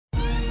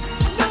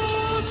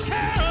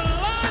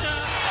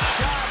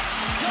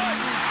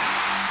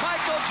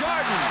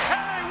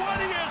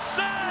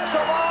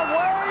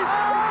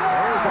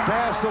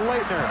pass to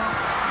Leitner.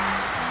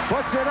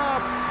 Puts it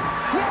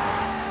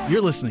up.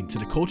 You're listening to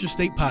the Culture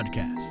State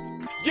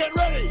Podcast. Get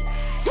ready.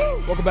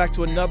 Woo! Welcome back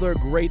to another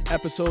great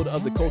episode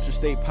of the Culture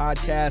State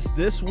Podcast.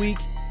 This week,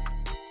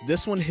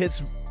 this one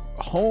hits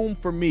home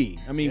for me.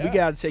 I mean, we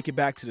got to take it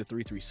back to the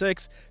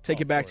 336,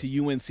 take it back to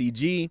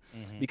UNCG,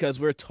 because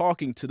we're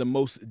talking to the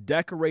most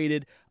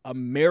decorated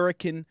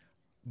American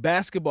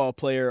basketball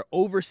player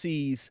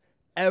overseas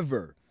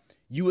ever.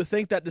 You would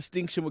think that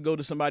distinction would go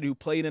to somebody who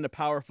played in the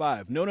Power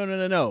Five.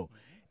 No.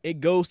 It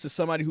goes to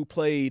somebody who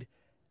played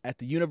at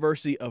the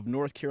University of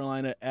North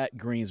Carolina at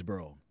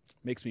Greensboro.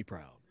 Makes me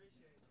proud.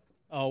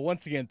 Oh,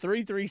 once again,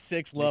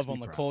 336 Love on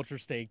the Culture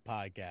State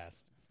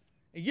Podcast.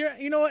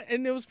 You know what?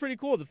 And it was pretty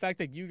cool. The fact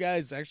that you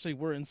guys actually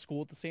were in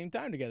school at the same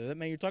time together. That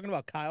meant you're talking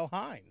about Kyle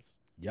Hines.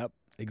 Yep,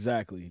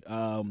 exactly.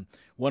 One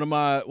of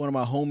my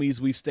homies.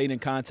 We've stayed in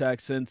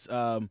contact since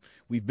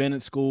we've been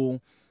at school,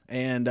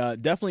 and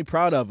definitely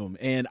proud of him.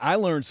 And I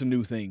learned some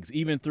new things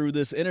even through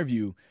this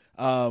interview.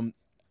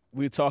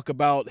 We talk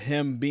about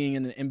him being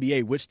in the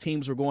NBA, which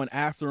teams were going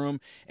after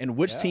him, and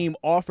which team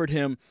offered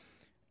him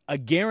a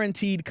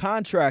guaranteed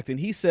contract, and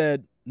he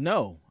said,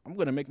 no, I'm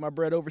going to make my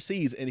bread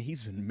overseas, and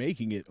he's been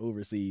making it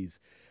overseas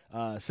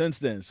since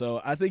then.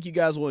 So I think you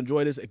guys will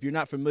enjoy this. If you're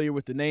not familiar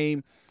with the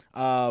name,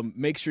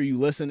 make sure you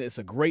listen. It's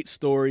a great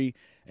story,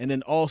 and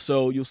then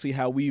also you'll see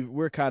how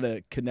we're kind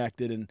of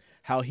connected and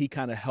how he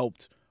kind of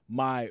helped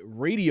my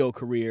radio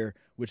career,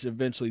 which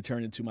eventually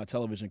turned into my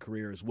television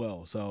career as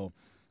well. So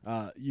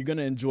you're going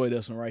to enjoy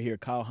this one right here,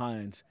 Kyle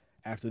Hines,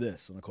 after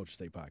this on the Culture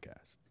State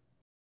Podcast.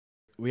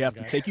 We have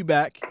to take you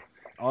back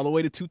all the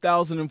way to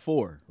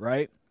 2004,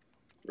 right?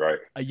 Right.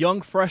 A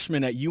young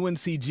freshman at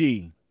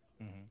UNCG,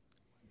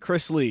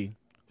 Chris Lee,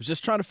 was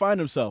just trying to find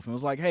himself and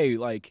was like, hey,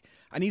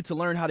 I need to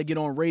learn how to get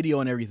on radio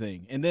and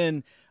everything. And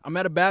then I'm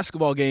at a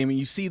basketball game and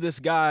you see this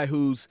guy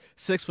who's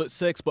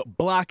 6'6", but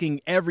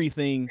blocking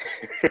everything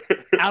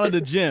out of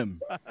the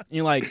gym. And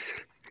you're like,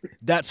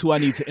 that's who I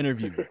need to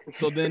interview.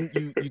 So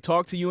then you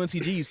talk to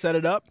UNCG, you set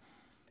it up,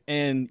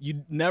 and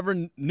you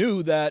never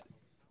knew that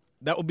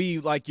would be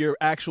like your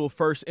actual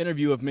first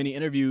interview of many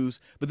interviews.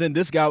 But then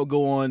this guy would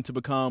go on to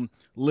become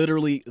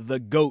literally the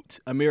GOAT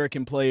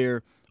American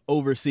player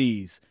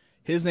overseas.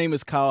 His name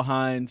is Kyle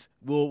Hines.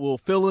 We'll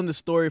fill in the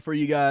story for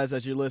you guys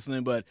as you're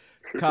listening. But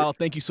Kyle,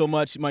 thank you so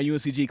much. My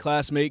UNCG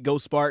classmate, go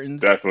Spartans.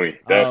 Definitely.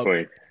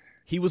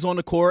 He was on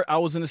the court. I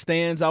was in the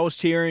stands. I was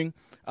cheering.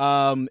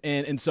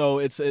 And so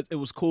it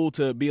was cool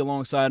to be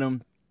alongside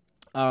him.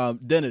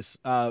 Dennis,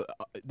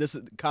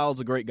 Kyle's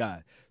a great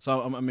guy.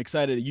 So I'm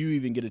excited that you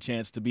even get a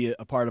chance to be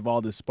a part of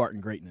all this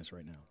Spartan greatness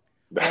right now.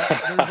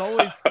 There's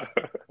always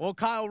 – well,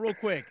 Kyle, real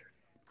quick,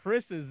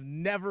 Chris is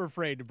never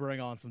afraid to bring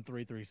on some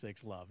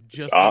 336 love,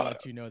 just to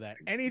let you know that.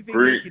 Anything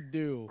he could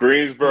do.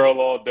 Greensboro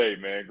all day,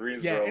 man.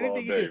 Greensboro all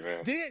day,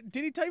 man.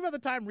 Did he tell you about the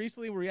time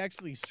recently where he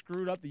actually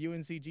screwed up the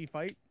UNCG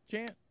fight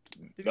chant?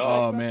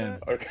 Oh, man.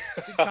 Okay.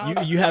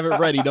 You have it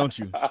ready, don't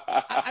you?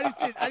 I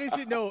just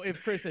didn't know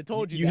if Chris had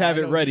told you. You have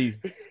it ready.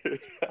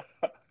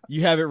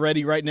 You have it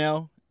ready right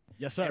now?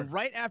 Yes, sir. And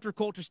right after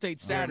Culture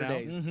State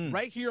Saturdays,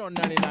 right here on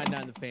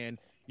 99.9 The Fan,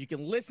 you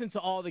can listen to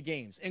all the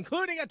games,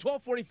 including at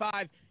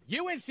 12:45,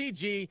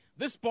 UNCG,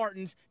 the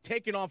Spartans,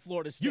 taking on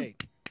Florida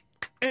State.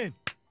 UNCG.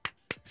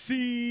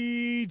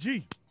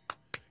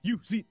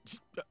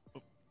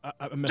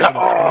 I messed up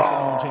my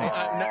own chant.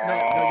 No,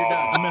 you're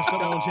done. I messed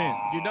up my own chant.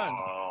 You're done.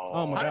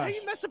 Oh, my gosh. How do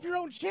you mess up your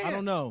own chant? I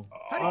don't know.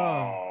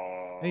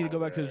 I need to go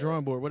back to the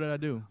drawing board. What did I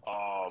do?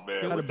 Oh,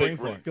 man. I had a brain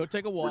fart. Go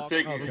take a walk.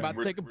 We're about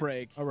to take a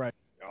break. All right.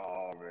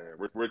 Oh,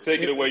 man. We're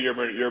taking away your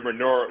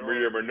manure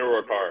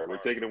car. We're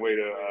taking away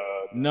the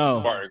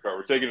Spartan car.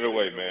 We're taking it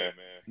away, man.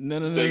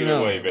 No. Taking it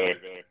away, man.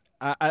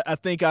 I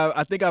think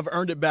I've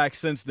earned it back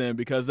since then,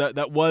 because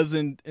that was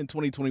in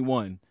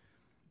 2021.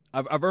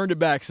 I've earned it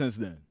back since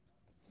then.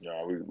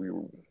 Yeah, we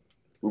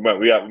might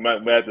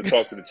have to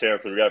talk to the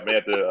chancellor. We have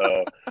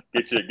to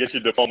get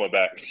your diploma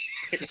back.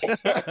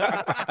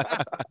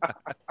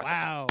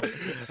 Wow,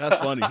 that's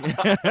funny.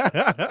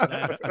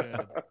 That's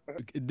good.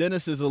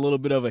 Dennis is a little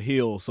bit of a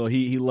heel, so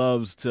he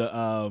loves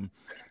to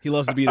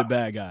be the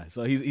bad guy.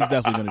 So he's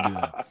definitely going to do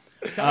that.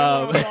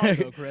 Tell me where I'm wrong,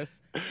 though,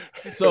 Chris.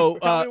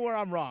 Tell me where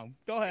I'm wrong.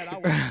 Go ahead.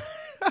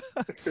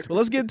 Well,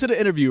 let's get into the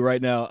interview right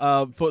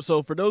now.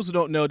 So for those who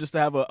don't know, just to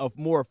have a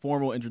more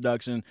formal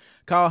introduction,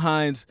 Kyle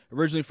Hines,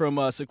 originally from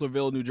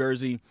Sicklerville, New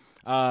Jersey,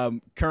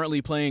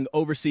 currently playing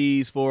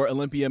overseas for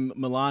Olympia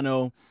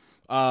Milano.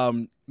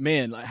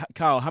 Man,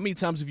 Kyle, how many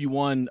times have you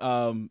won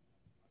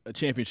a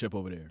championship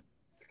over there?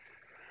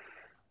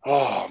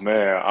 Oh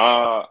man,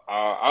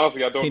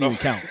 honestly, I don't know.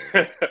 Can't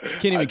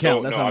even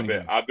count. That's how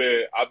many. I've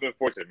been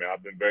fortunate, man.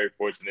 I've been very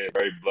fortunate,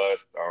 very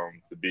blessed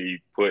to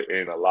be put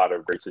in a lot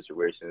of great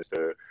situations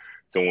to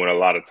win a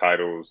lot of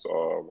titles.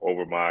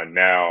 Over mine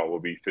now will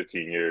be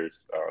 15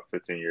 years.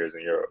 15 years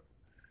in Europe.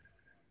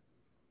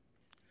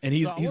 And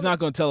he's not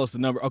going to tell us the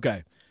number.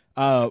 Okay.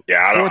 Yeah,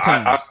 4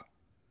 times.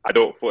 I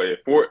don't for the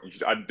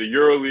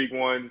EuroLeague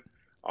one,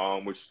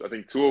 which I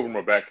think 2 of them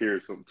are back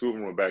here. So 2 of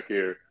them are back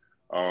here.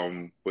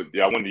 But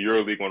yeah, I won the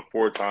EuroLeague one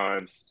 4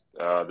 times,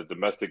 the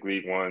domestic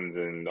league ones,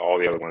 and all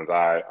the other ones.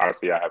 I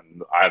honestly, I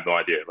have no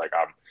idea. Like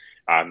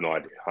I have no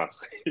idea,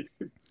 honestly.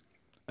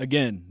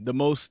 Again, the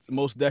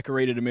most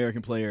decorated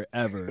American player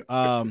ever.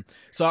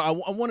 So I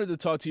wanted to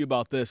talk to you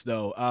about this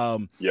though.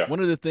 Yeah. One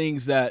of the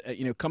things that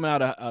coming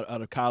out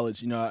of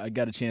college, I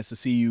got a chance to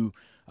see you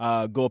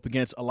go up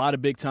against a lot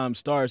of big time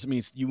stars. I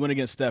mean, you went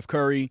against Steph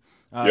Curry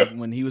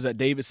when he was at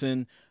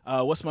Davidson.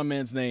 What's my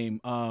man's name?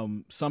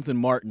 Something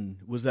Martin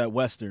was at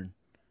Western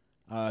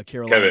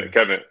Carolina.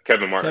 Kevin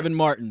Martin. Kevin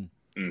Martin.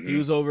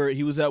 Mm-hmm.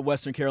 He was at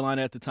Western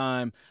Carolina at the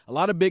time. A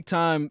lot of big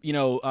time,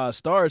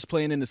 stars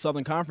playing in the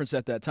Southern Conference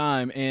at that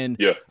time. And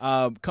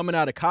coming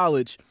out of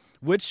college,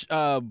 which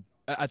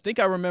I think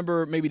I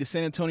remember maybe the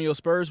San Antonio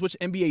Spurs, which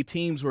NBA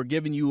teams were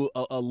giving you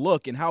a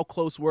look, and how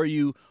close were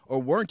you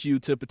or weren't you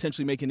to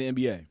potentially making the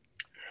NBA?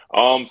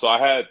 So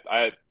I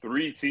had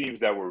 3 teams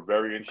that were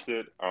very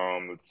interested.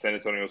 The San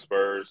Antonio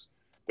Spurs,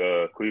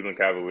 the Cleveland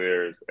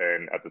Cavaliers,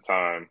 and at the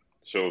time,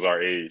 shows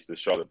our age, the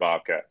Charlotte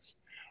Bobcats.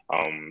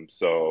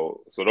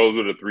 So those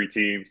were the 3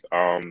 teams.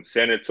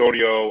 San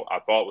Antonio, I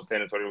thought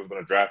San Antonio was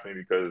going to draft me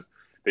because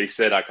they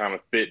said I kind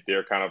of fit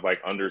their kind of like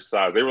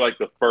undersized. They were like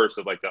the first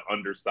of like the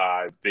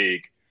undersized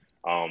big,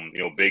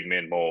 big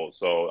men mold.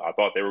 So I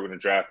thought they were going to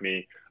draft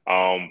me.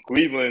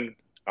 Cleveland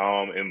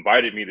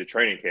invited me to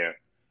training camp.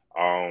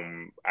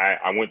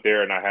 I went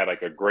there and I had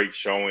like a great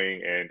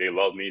showing and they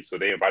loved me. So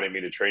they invited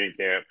me to training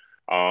camp.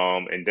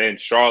 And then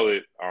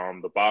Charlotte,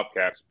 the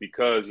Bobcats,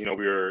 because, we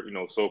were,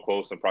 so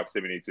close in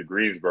proximity to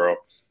Greensboro,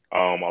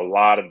 a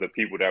lot of the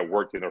people that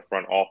worked in the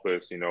front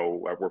office,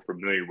 were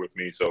familiar with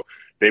me. So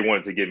they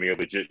wanted to give me a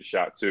legit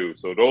shot too.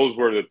 So those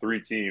were the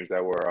 3 teams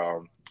that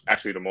were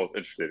actually the most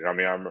interested. I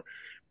mean, I'm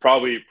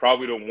probably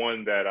the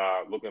one that,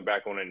 looking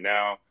back on it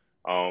now,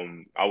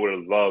 I would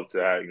have loved to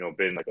have,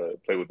 been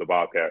play with the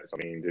Bobcats. I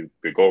mean,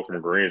 to go from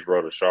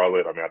Greensboro to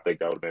Charlotte, I mean, I think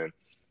that would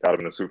have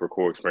been a super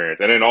cool experience.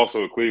 And then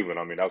also Cleveland,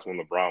 I mean, that's when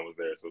LeBron was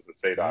there. So to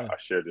say that I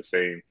shared the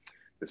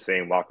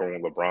same locker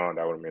room with LeBron,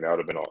 that would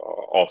have been an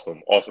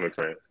awesome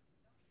experience.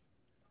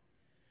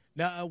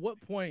 Now, at what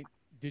point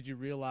did you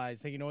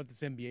realize, hey, you know what,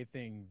 this NBA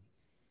thing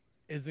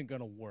isn't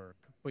going to work,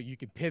 but you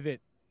could pivot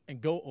and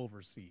go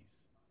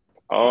overseas?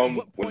 At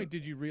what point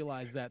did you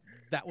realize that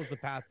was the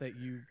path that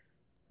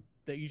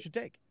you should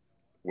take?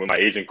 When my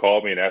agent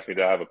called me and asked me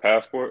to have a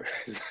passport.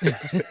 All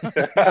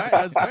right,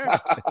 that's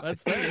fair.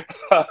 That's fair.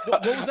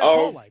 What was that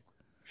call like?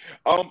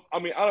 I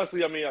mean,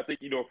 honestly, I think,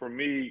 for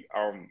me,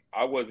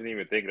 I wasn't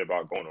even thinking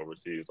about going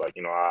overseas. Like,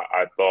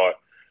 I thought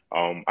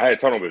I had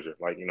tunnel vision.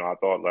 Like, I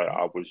thought like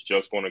I was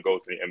just going to go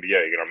to the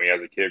NBA.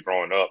 As a kid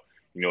growing up,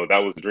 that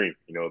was the dream,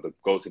 to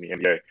go to the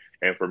NBA.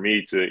 And for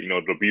me to,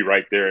 to be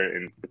right there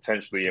and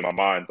potentially in my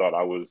mind thought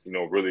I was,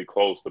 really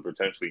close to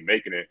potentially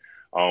making it.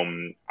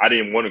 I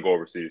didn't want to go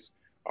overseas.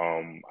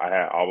 I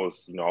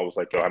was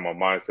like, I had my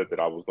mindset that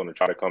I was going to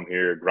try to come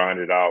here, grind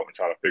it out, and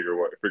try to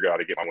figure out how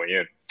to get my way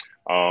in.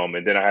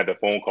 And then I had the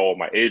phone call with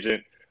my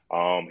agent.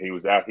 He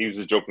was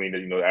just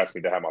jokingly, asked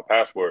me to have my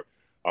passport.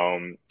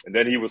 And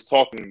then he was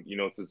talking,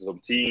 to some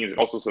teams and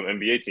also some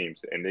NBA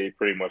teams, and they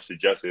pretty much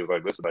suggested, it was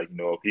like, listen, like,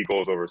 if he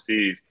goes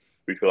overseas,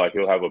 we feel like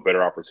he'll have a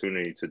better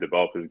opportunity to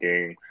develop his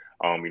game,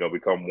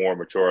 become more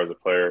mature as a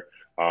player.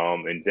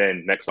 And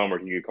then next summer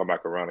he could come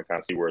back around and kind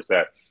of see where it's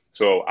at.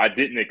 So I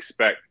didn't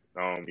expect,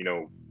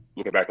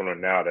 looking back on it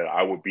now, that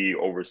I would be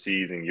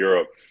overseas in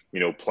Europe,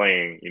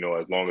 playing,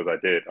 as long as I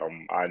did.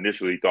 I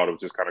initially thought it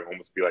was just kind of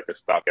almost be like a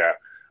stopgap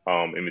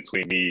in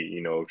between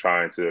me,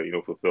 trying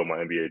to, fulfill my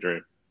NBA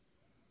dream.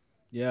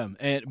 Yeah,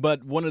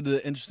 but one of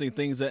the interesting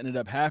things that ended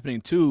up happening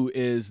too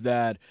is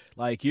that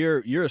like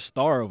you're a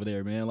star over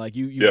there, man. Like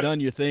you've done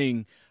your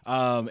thing,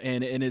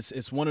 and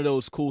it's one of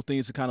those cool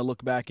things to kind of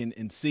look back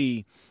and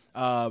see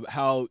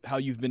how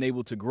you've been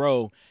able to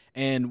grow.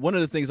 And one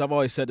of the things I've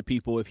always said to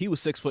people, if he was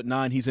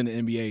 6'9", he's in the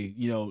NBA,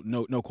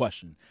 no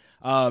question.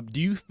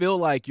 Do you feel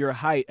like your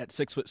height at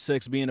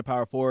 6'6", being a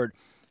power forward,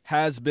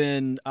 has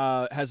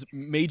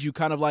made you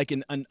kind of like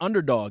an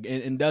underdog,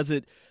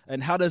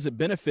 and how does it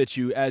benefit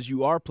you as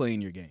you are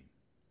playing your game?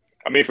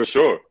 I mean, for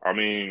sure. I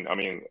mean,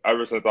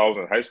 ever since I was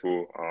in high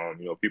school,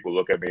 people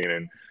look at me,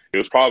 and it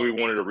was probably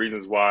one of the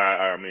reasons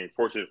why,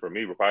 fortunate for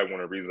me, but probably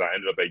one of the reasons I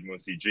ended up at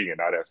UNCG and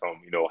not at some,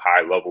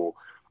 high level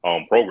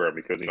program,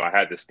 because, I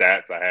had the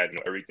stats, I had,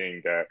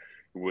 everything that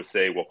would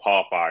say will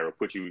qualify or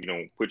put you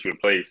in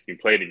place. You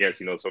played against,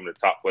 some of the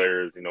top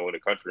players, in the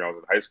country. I was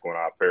in high school and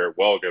I fared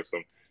well against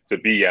them to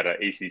be at an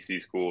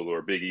ACC school or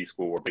a Big East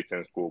school or Big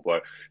Ten school.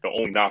 But the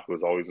only knock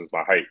was always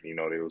my height. They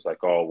was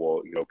like, oh,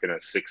 well, can a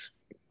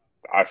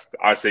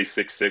I say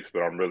 6'6",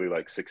 but I'm really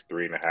like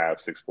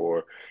 6'3.5",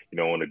 6'4",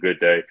 on a good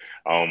day.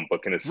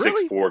 But can a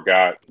 6'4"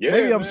 guy? Yeah,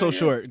 maybe I'm so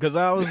short, because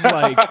I was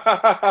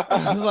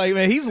like,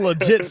 man, he's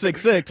legit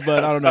 6'6",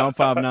 but I don't know, I'm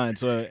 5'9",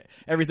 so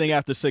everything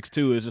after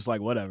 6'2" is just like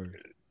whatever.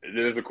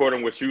 There's according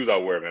to what shoes I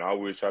wear, man. I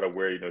always try to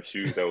wear,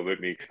 shoes that will let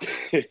me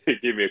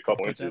give me a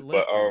couple inches.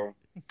 But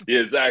yeah,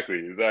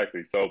 exactly.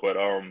 So, but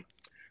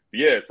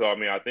yeah. So I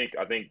mean, I think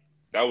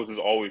that was just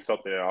always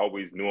something that I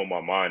always knew in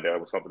my mind that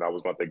was something I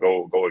was going to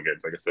go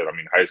against. Like I said, I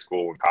mean, high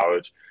school and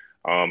college,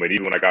 and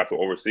even when I got to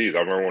overseas. I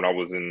remember when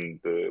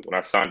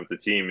I signed with the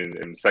team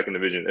in second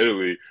division in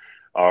Italy.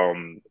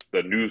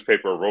 The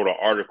newspaper wrote an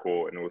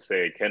article and it was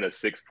saying, "Can a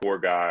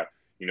 6'4" guy,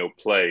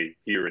 play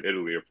here in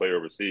Italy or play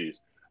overseas?"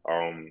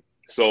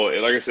 So,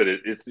 like I said,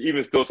 it's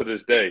even still to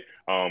this day.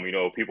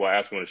 People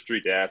ask me on the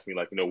street. They ask me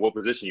like, what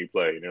position you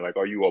play, and they're like,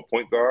 "Are you a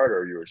point guard or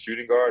are you a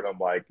shooting guard?" I'm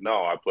like,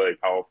 "No, I play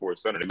power forward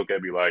center." They look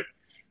at me like,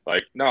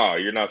 "No,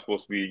 you're not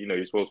supposed to be.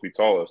 You're supposed to be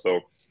taller."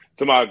 So,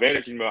 to my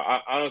advantage,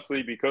 I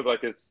honestly, because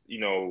like it's,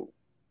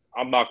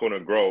 I'm not going to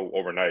grow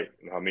overnight.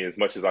 I mean, as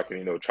much as I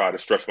can, try to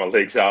stretch my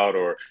legs out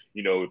or,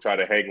 try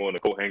to hang on the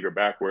coat hanger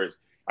backwards.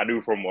 I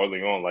knew from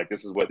early on, like,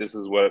 this is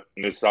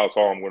how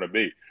tall I'm going to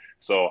be.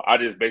 So I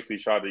just basically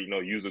try to,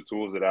 use the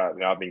tools that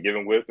I've been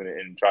given with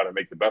and try to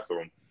make the best of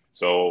them.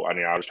 So, I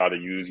mean, I just try to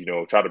use,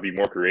 try to be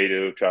more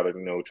creative, try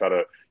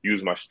to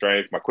use my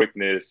strength, my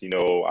quickness.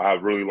 I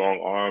have really long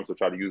arms, so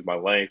try to use my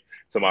length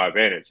to my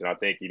advantage. And I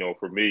think,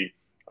 for me,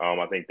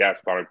 I think that's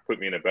probably put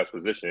me in the best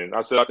position. And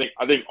I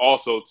think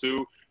also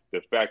too, the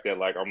fact that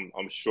like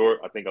I'm short,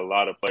 I think a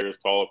lot of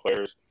taller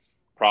players,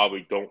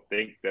 probably don't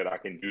think that I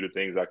can do the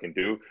things I can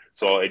do.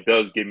 So it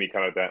does give me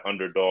kind of that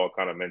underdog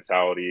kind of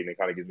mentality, and it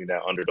kind of gives me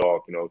that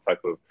underdog,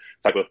 type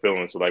of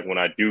feeling. So like when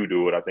I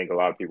do it, I think a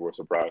lot of people are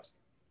surprised.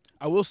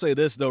 I will say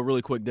this though,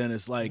 really quick,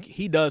 Dennis. Like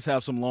he does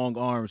have some long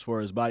arms for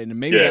his body, and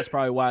maybe that's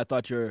probably why I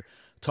thought you're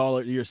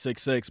taller. You're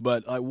 6'6",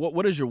 but like,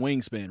 what is your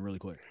wingspan, really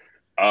quick?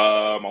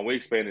 My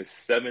wingspan is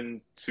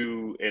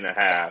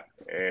 7'2.5",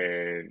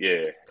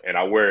 and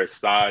I wear a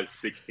size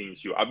 16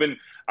 shoe. I've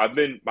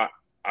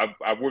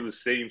wore the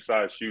same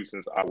size shoe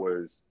since I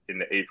was in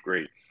the 8th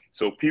grade.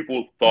 So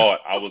people thought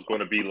I was going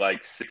to be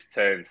like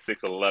 6'10",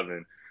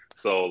 6'11".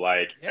 So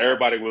like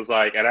everybody was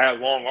like, and I had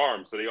long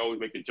arms, so they always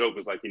make the joke.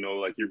 It's like,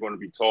 like you're going to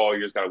be tall.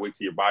 You just got to wait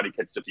till your body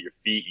catches up to your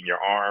feet and your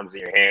arms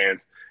and your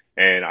hands.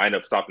 And I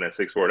ended up stopping at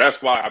 6'4".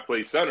 That's why I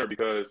play center,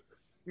 because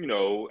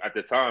at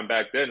the time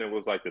back then, it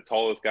was like the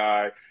tallest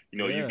guy.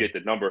 You get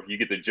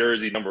the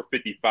jersey number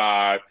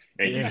 55,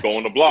 and you go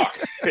on the block,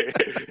 and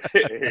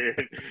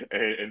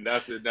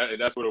that's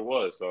what it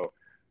was. So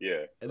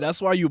yeah, and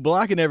that's why you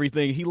blocking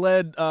everything. He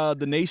led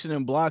the nation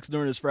in blocks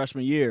during his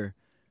freshman year.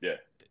 Yeah,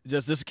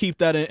 just keep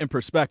that in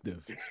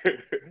perspective.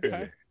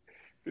 Okay.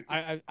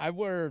 I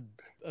wear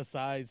a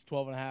size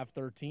 12.5,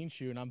 13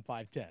 shoe, and I'm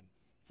 5'10",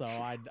 so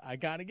I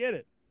kind of get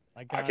it.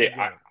 I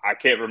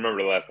can't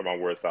remember the last time I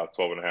wore a size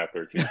 12.5,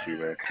 13 shoe,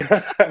 man.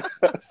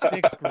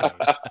 Sixth grade.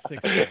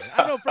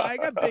 I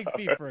got big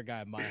feet for a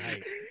guy my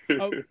height.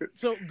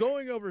 So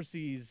going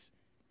overseas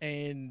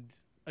and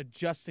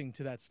adjusting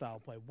to that style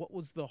of play, what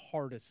was the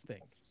hardest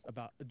thing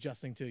about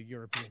adjusting to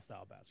European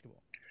style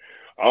basketball?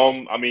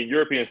 I mean,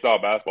 European style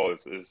basketball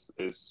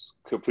is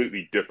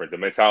completely different. The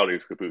mentality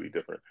is completely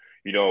different.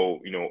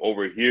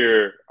 Over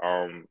here,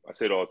 I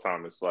say it all the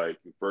time. It's like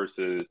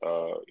versus,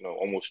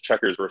 almost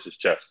checkers versus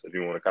chess. If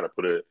you want to kind of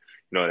put it,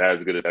 that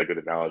is a good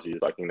analogy.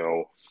 It's like,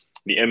 the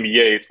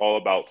NBA, it's all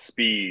about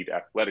speed,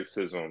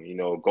 athleticism.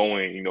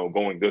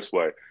 Going this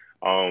way.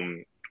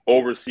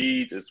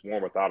 Overseas, it's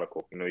more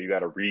methodical. You got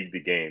to read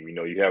the game.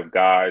 You have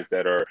guys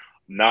that are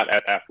not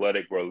as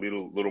athletic but a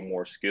little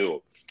more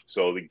skilled.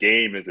 So the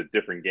game is a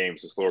different game.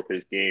 It's a slower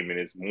paced game, and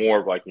it's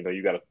more of like,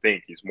 you got to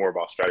think. It's more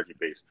about strategy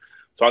based.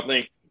 So I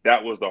think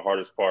that was the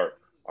hardest part,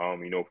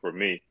 for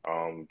me,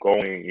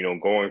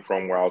 going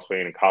from where I was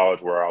playing in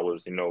college, where I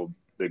was,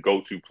 the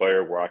go-to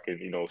player, where I can,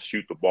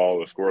 shoot the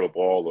ball or score the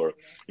ball or,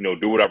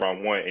 do whatever I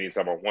want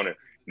anytime I want it.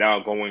 Now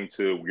going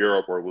to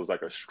Europe, where it was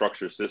like a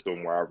structured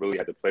system where I really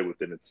had to play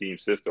within the team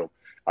system.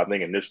 I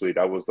think initially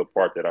that was the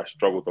part that I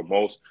struggled the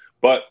most,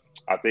 but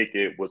I think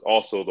it was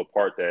also the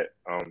part that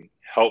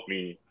helped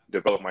me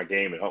develop my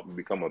game and helped me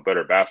become a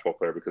better basketball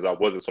player, because I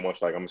wasn't so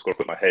much like I'm just going to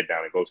put my head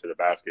down and go to the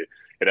basket.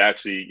 It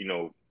actually,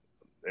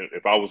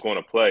 if I was going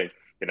to play,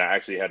 then I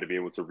actually had to be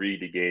able to read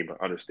the game,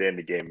 understand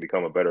the game, and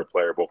become a better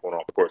player both on and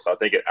off the court. So I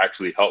think it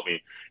actually helped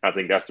me. I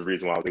think that's the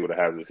reason why I was able to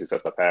have the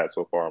success I've had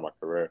so far in my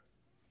career.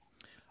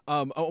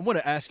 I want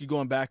to ask you,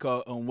 going back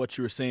on what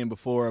you were saying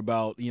before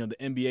about, the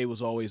NBA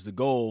was always the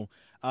goal.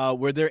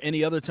 Were there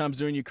any other times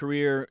during your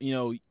career,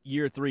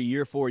 year 3,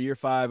 year 4, year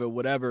 5, or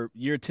whatever,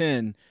 year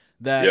 10,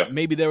 that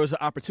maybe there was an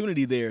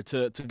opportunity there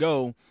to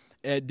go?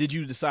 Did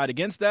you decide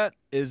against that?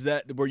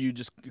 Were you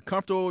just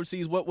comfortable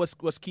overseas?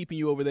 What's keeping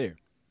you over there?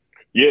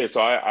 Yeah, so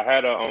I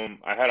had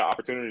an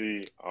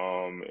opportunity,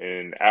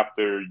 and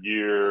after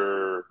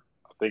year,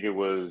 I think it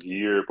was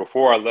year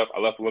before I left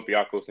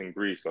Olympiacos in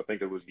Greece. So I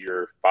think it was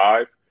year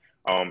 5.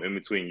 In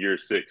between year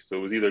 6. So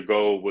it was either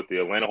go with the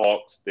Atlanta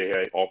Hawks. They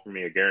had offered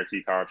me a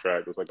guaranteed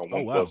contract. It was like a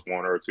 1+1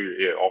 or 2.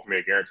 Yeah, offered me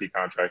a guaranteed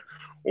contract,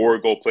 or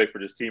go play for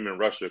this team in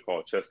Russia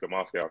called CSKA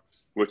Moscow,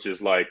 which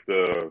is like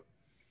the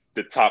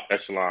top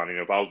echelon.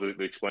 If I was to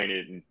explain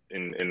it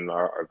in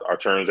our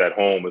terms at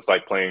home, it's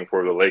like playing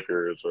for the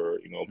Lakers or,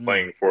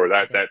 playing for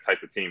that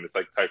type of team. It's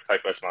like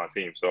type echelon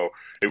team. So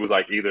it was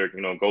like either,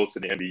 go to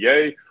the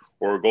NBA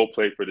or go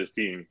play for this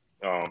team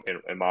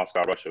in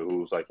Moscow, Russia,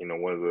 who's like,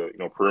 one of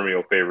the,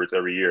 perennial favorites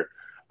every year.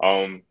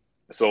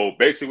 So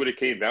basically what it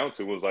came down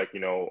to was like,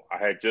 I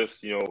had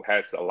just,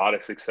 had a lot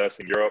of success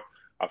in Europe.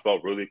 I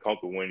felt really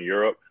comfortable in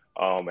Europe.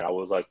 And I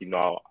was like,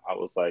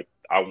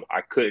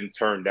 I couldn't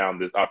turn down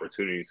this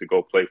opportunity to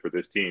go play for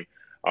this team.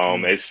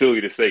 It's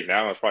silly to say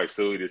now. It's probably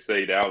silly to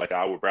say now. Like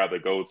I would rather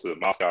go to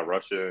Moscow,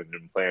 Russia,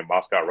 and play in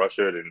Moscow,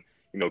 Russia, than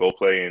go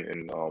play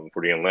in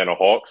for the Atlanta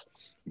Hawks.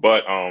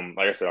 But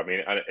like I said, I mean,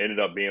 it ended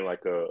up being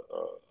like a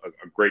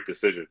great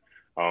decision.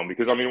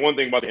 Because I mean, one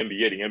thing about the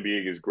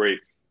NBA is great,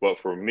 but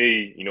for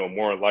me,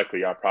 more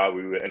likely I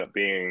probably would end up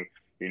being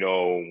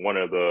one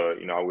of the,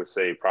 I would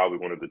say probably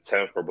one of the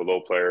 10th or below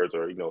players,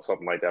 or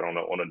something like that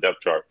on a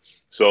depth chart.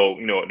 So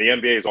the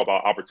NBA is all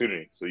about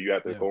opportunity. So you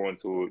have to go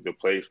into the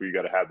place where you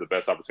got to have the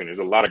best opportunity.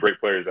 There's a lot of great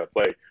players that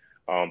play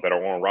that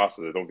are on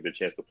rosters that don't get a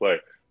chance to play.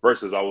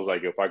 Versus I was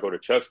like, if I go to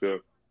CSKA,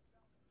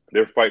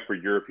 they're fight for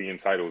European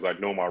titles. I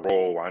know my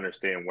role. I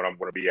understand what I'm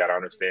going to be at. I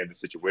understand the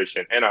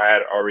situation, and I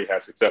had already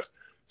had success.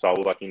 So I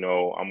was like,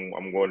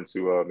 I'm going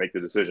to make the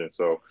decision.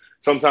 So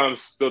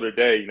sometimes still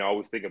today, I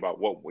always think about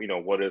what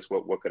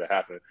could have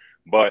happened.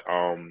 But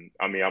I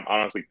mean, I'm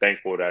honestly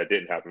thankful that it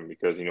didn't happen,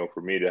 because,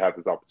 for me to have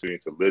this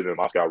opportunity to live in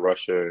Moscow,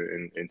 Russia,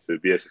 and to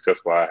be as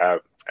successful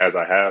as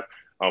I have,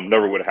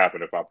 never would have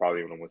happened if I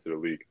probably even went to the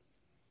league.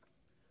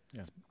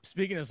 Yeah.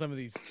 Speaking of some of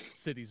these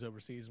cities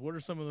overseas, what are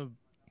some of the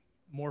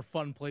more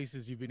fun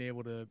places you've been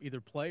able to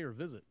either play or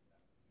visit?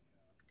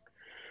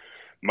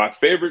 My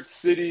favorite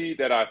city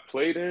that I've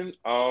played in,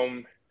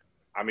 I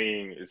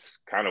mean, it's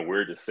kind of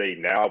weird to say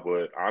now,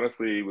 but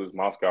honestly, it was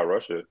Moscow,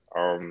 Russia.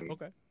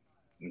 Okay.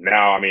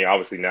 Now, I mean,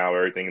 obviously now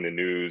everything in the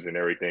news and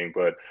everything,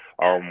 but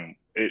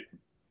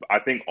I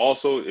think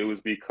also it was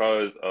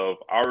because of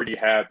I already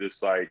had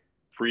this like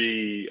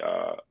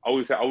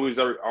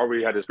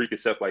already had this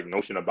preconceived like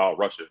notion about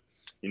Russia.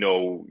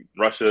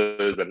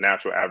 Russia is a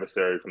natural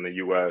adversary from the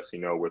U.S.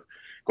 With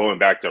going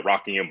back to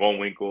Rocky and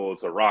Bullwinkle,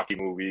 to Rocky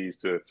movies,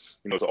 to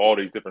to all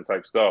these different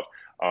type stuff.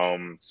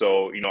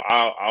 So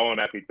I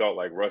automatically thought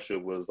like Russia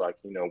was like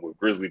with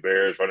grizzly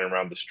bears running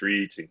around the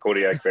streets and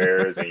Kodiak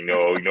bears and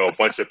a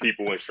bunch of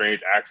people in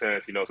strange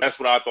accents. So that's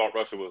what I thought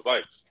Russia was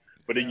like.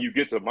 But then you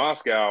get to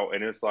Moscow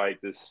and it's like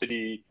the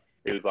city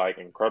is like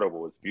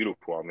incredible. It's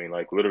beautiful. I mean,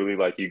 like literally,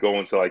 like you go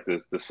into like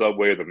the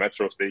subway or the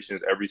metro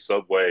stations. Every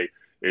subway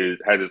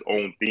has its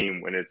own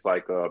theme, and it's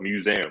like a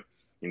museum.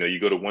 You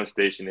go to one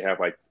station, they have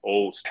like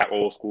old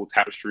school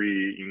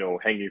tapestry,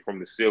 hanging from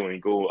the ceiling. You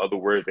go other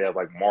words, they have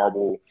like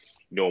marble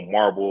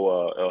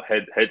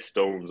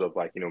headstones of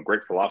like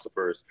great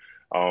philosophers.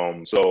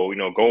 So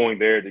going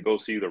there to go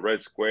see the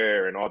Red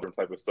Square and all different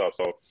type of stuff.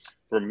 So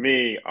for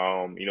me,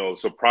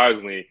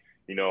 surprisingly,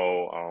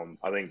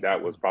 I think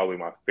that was probably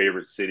my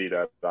favorite city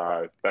that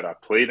I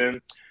played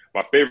in.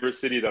 My favorite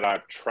city that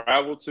I've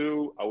traveled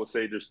to, I would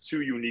say there's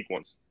two unique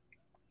ones.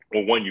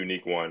 Well, one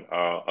unique one,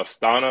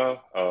 Astana,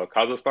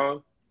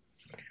 Kazakhstan.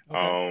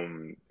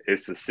 Okay.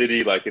 It's a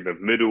city like in the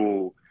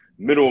middle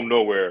of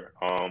nowhere,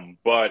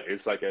 but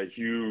it's like a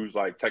huge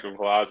like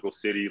technological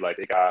city. Like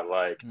they got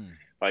like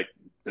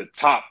the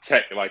top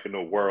tech like in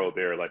the world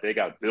there. Like they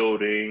got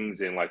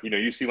buildings and like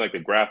you see like the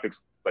graphics,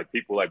 like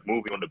people like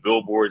moving on the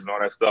billboards and all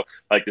that stuff.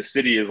 Like the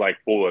city is like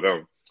full of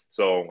them.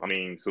 So I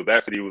mean, so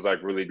that city was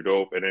like really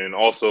dope. And then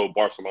also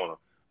Barcelona.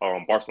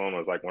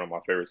 Barcelona is like one of my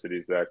favorite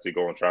cities to actually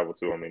go and travel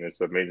to. I mean,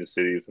 it's an amazing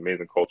city. It's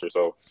amazing culture.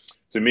 So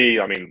to me,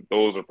 I mean,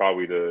 those are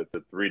probably the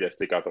three that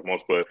stick out the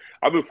most. But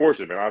I've been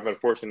fortunate, man. I've been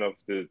fortunate enough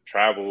to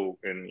travel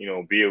and,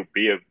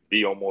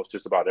 be almost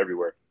just about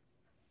everywhere.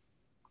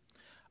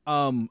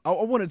 I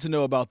wanted to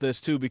know about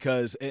this too,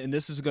 because, and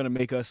this is going to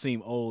make us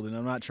seem old, and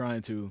I'm not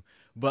trying to,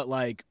 but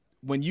like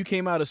when you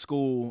came out of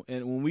school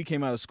and when we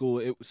came out of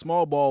school,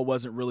 small ball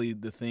wasn't really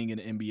the thing in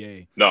the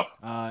NBA. No.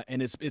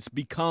 And it's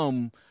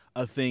become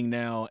a thing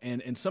now.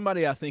 And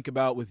somebody I think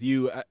about with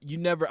you, I've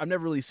never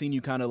really seen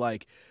you kind of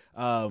like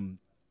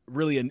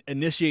really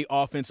initiate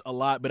offense a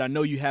lot, but I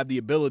know you have the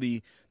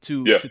ability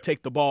to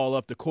take the ball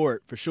up the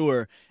court for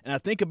sure. And I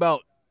think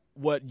about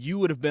what you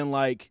would have been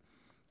like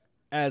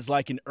as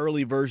like an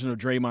early version of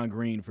Draymond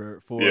Green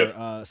for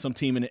some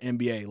team in the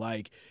NBA.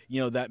 Like,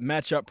 that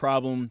matchup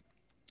problem.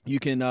 You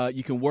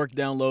can work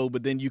down low,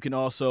 but then you can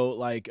also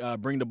like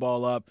bring the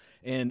ball up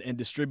and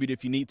distribute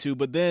if you need to.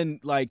 But then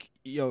like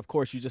of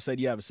course you just said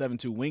you have a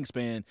 7'2"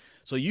 wingspan,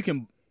 so you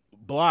can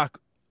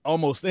block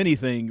almost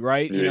anything,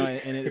 right? Yeah.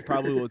 And it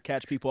probably will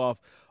catch people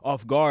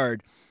off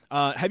guard.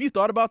 Have you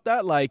thought about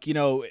that? Like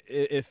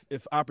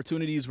if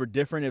opportunities were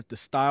different, if the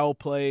style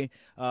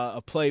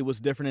of play was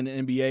different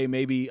in the NBA,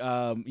 maybe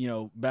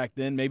back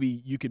then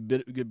maybe you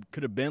could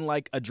have been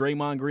like a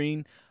Draymond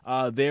Green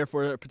there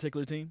for a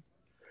particular team.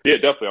 Yeah,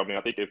 definitely. I mean,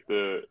 I think if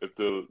the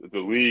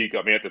league,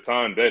 I mean, at the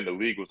time then the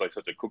league was like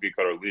such a cookie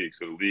cutter league.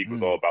 So the league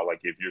was all about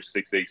like if you're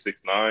 6'8",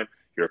 6'9",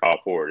 you're a power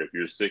forward. If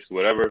you're 6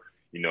 whatever,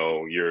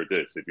 you're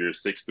this. If you're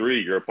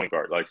 6'3", you're a point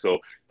guard. Like so,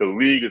 the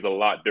league is a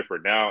lot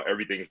different now.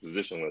 Everything is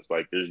positionless.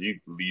 Like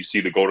you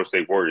see the Golden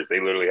State Warriors. They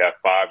literally have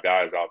 5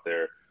 guys out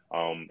there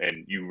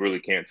and you really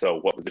can't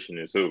tell what position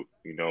is who,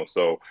 you know.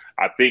 So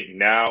I think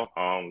now,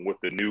 with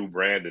the new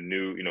brand, the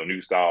new, you know,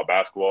 new style of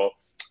basketball,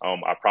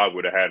 I probably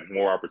would have had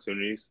more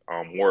opportunities,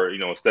 more, you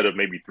know, instead of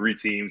maybe 3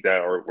 teams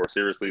that were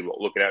seriously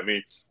looking at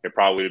me, it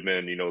probably would have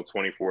been, you know,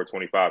 24,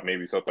 25,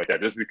 maybe something like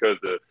that, just because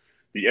the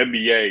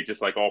NBA,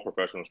 just like all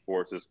professional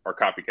sports, are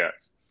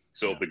copycats.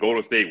 So if the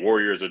Golden State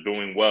Warriors are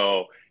doing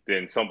well,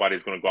 then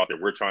somebody's going to go out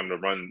there. We're trying to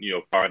run, you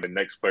know, find the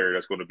next player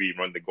that's going to be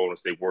run the Golden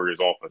State Warriors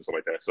offense, stuff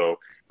like that. So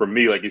for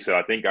me, like you said,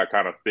 I think I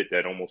kind of fit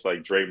that almost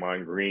like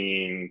Draymond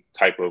Green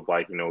type of,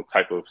 like, you know,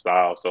 type of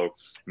style. So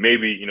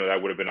maybe, you know,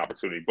 that would have been an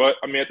opportunity. But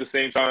I mean, at the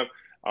same time,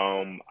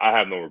 I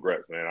have no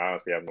regrets, man. I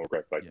honestly have no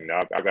regrets. Like, you know,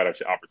 I got an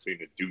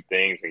opportunity to do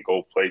things and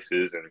go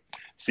places and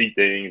see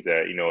things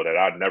that, you know, that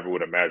I never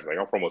would imagine. Like,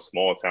 I'm from a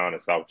small town in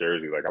South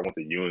Jersey. Like, I went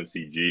to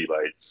UNCG.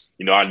 Like,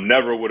 you know, I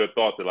never would have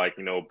thought that, like,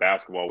 you know,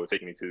 basketball would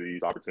take me to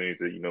these opportunities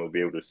to, you know,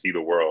 be able to see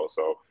the world.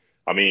 So,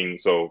 I mean,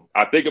 so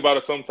I think about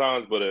it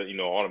sometimes, but, you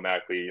know,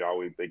 automatically I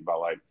always think about,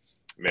 like,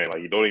 man,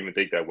 like, you don't even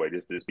think that way.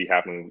 Just be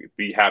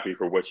happy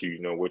for what you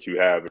know, what you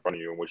have in front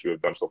of you and what you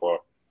have done so far.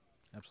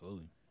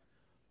 Absolutely.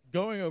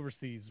 Going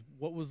overseas,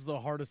 what was the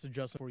hardest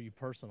adjustment for you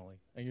personally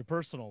and your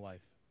personal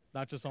life,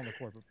 not just on the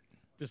court, but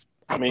just?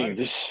 Leaving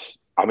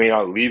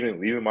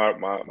my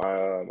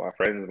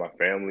friends, my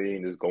family,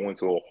 and just going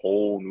to a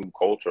whole new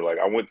culture. Like,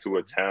 I went to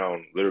a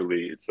town,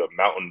 literally, it's a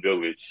mountain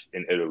village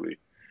in Italy,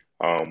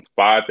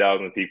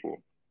 5,000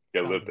 people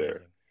that live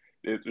there.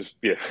 It just,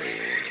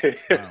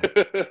 Wow.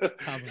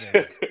 Sounds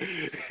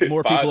amazing.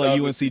 More people at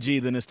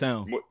UNCG than this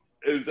town.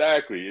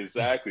 Exactly.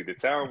 The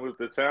town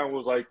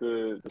was like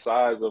the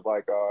size of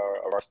like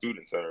our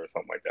student center or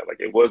something like that. Like,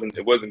 it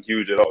wasn't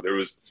huge at all. There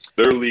was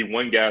literally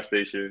one gas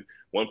station,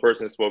 one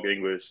person spoke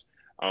English.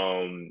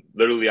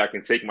 Literally, I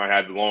can take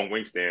had the long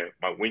wingspan.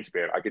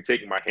 I could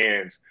take my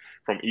hands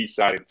from each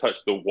side and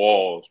touch the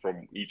walls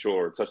from each,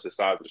 or touch the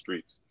sides of the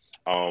streets.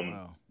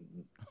 Wow.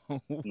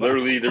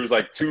 Literally, there was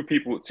like two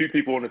people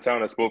in the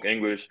town that spoke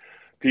English.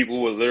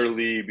 People would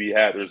literally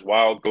there's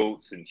wild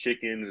goats and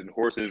chickens and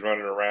horses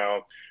running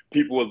around.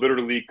 People would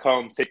literally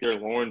come take their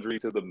laundry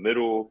to the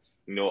middle,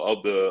 you know,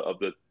 of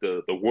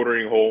the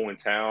watering hole in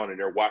town, and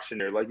they're watching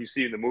there, like you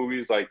see in the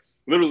movies. Like,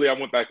 literally, I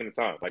went back in the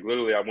time. Like,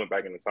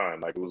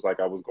 it was like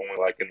I was going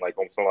like in like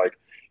almost like,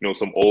 you know,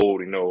 some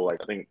old, you know, like,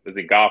 I think, is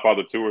it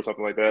Godfather 2 or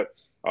something like that,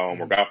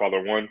 or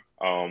Godfather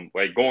 1,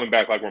 like going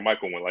back like where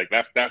Michael went. Like,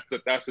 that's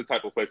the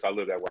type of place I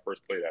lived at where I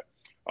first played at.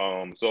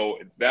 So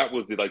that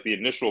was the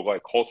initial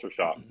like culture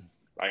shock.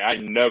 Like, I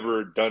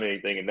never done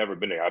anything and never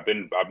been there. I've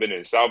been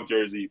in South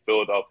Jersey,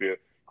 Philadelphia,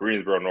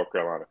 Greensboro, North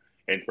Carolina.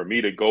 And for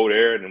me to go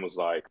there, and it was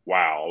like,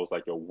 wow, I was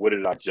like, yo, what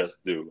did I just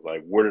do?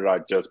 Like, where did I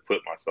just put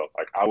myself?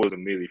 Like, I was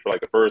immediately, for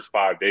like the first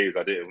 5 days,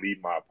 I didn't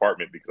leave my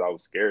apartment because I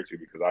was scared to,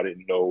 because I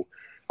didn't know.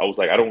 I was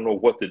like, I don't know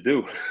what to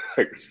do.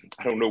 Like,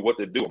 I don't know what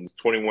to do. I'm this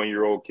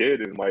 21-year-old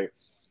kid, and like,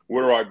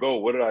 where do I go?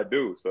 What did I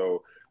do?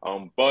 So,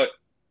 but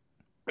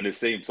in the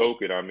same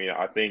token, I mean,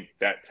 I think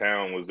that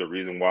town was the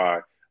reason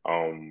why,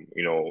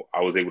 you know,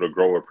 I was able to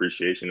grow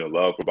appreciation and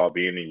love about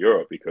being in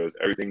Europe, because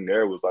everything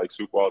there was like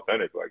super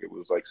authentic. Like, it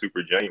was like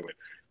super genuine.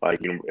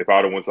 Like, you know, if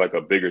I went to like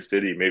a bigger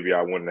city, maybe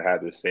I wouldn't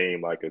have had the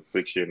same like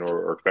affliction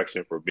or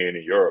affection for being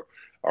in Europe.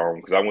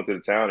 Because I went to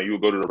the town, and you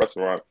would go to the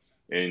restaurant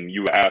and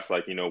you would ask,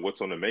 like, you know,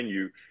 what's on the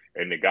menu,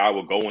 and the guy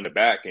will go in the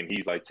back, and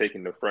he's like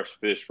taking the fresh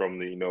fish from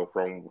the, you know,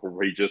 from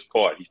where he just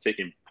caught. He's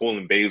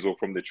pulling basil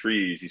from the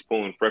trees. He's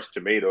pulling fresh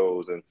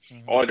tomatoes and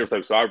all that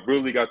different stuff. So I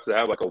really got to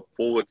have like a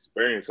full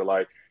experience of,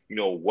 like, you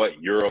know,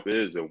 what Europe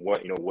is and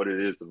what, you know, what it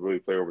is to really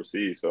play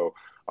overseas. So,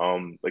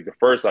 like, the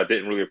first, I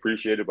didn't really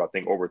appreciate it, but I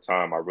think over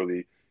time I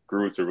really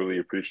grew to really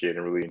appreciate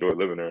and really enjoy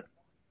living there.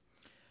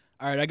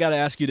 All right, I got to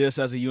ask you this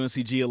as a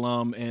UNCG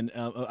alum, and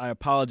I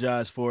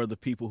apologize for the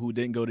people who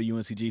didn't go to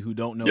UNCG who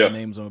don't know the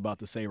names I'm about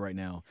to say right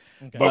now.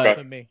 Okay. But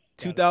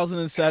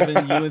 2007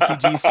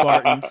 UNCG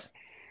Spartans.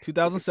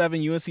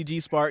 2007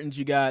 UNCG Spartans,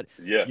 you got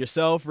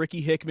yourself, Ricky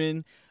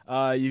Hickman,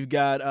 you've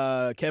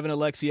got Kevin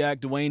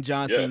Alexiak, Dwayne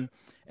Johnson,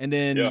 and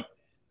then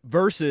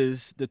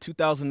versus the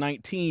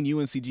 2019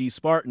 UNCG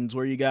Spartans,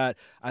 where you got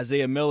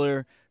Isaiah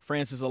Miller,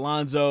 Francis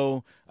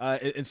Alonso,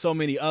 and so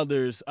many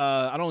others.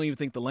 I don't even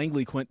think the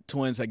Langley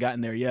twins had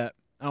gotten there yet.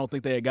 I don't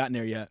think they had gotten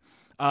there yet.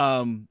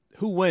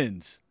 Who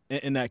wins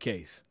in that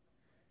case?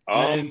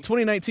 In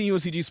 2019,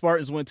 UNCG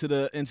Spartans went to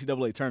the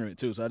NCAA tournament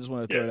too, so I just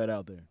want to throw that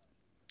out there.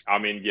 I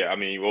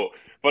mean, well,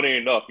 funny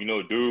enough, you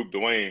know,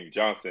 Dwayne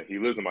Johnson, he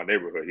lives in my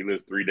neighborhood. He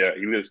lives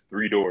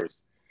 3 doors.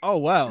 Oh,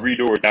 wow. 3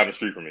 doors down the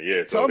street from me.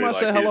 Yeah. Tell him I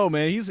said hello,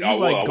 man. He's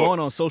going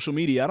on social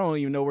media. I don't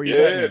even know where he's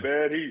at.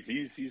 Yeah, man.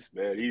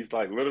 He's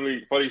like,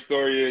 literally, funny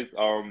story is,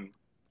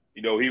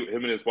 you know, him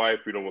and his wife,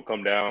 you know, will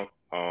come down,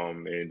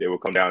 and they will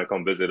come down and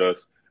come visit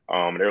us.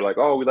 And they were like,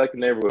 oh, we like the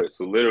neighborhood.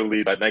 So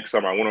literally, that next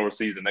summer, I went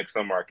overseas. The next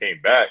summer, I came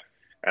back,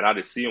 and I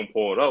just see him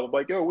pulling up. I'm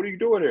like, yo, what are you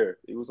doing here?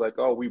 He was like,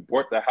 oh, we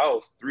bought the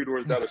house 3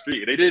 doors down the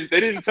street. And they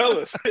didn't tell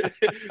us. They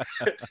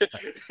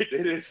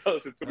didn't tell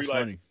us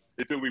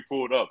until we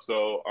pulled up.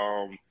 So,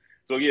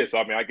 So yeah, so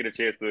I mean, I get a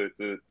chance to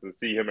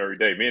see him every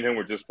day. Me and him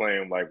were just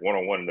playing like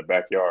 1-on-1 in the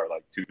backyard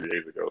like 2-3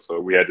 days ago. So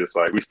we had this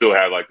like we still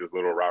have like this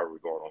little rivalry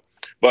going on.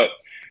 But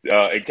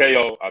and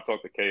KO, I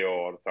talk to KO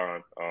all the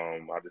time.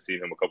 I just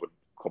seen him a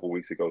couple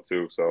weeks ago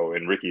too. So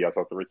and Ricky, I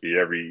talk to Ricky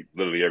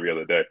literally every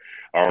other day.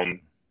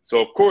 So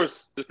of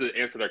course, just to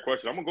answer that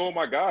question, I'm gonna go with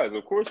my guys.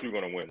 Of course, we're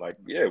gonna win. Like,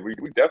 yeah, we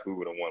definitely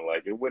would have won.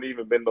 Like, it wouldn't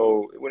even been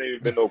no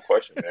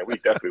question, man. We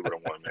definitely would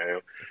have won,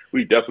 man.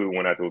 We definitely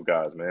won at those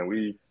guys, man.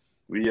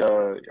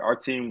 Our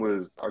team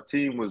was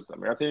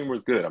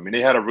good. I mean,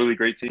 they had a really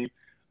great team.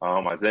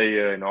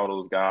 Isaiah and all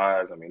those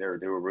guys. I mean, they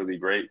were really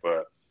great.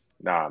 But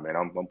nah, man,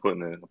 I'm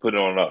putting it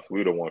on us. We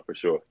would have won for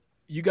sure.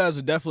 You guys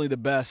are definitely the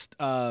best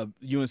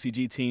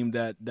UNCG team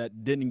that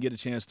didn't get a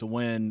chance to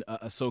win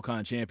a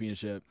SoCon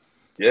championship.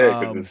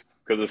 Yeah,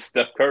 because of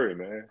Steph Curry,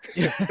 man.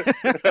 Yeah,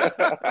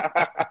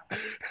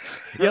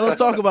 let's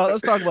talk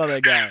about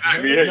that guy.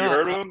 You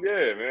heard of him?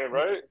 Yeah, man,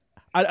 right?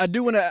 I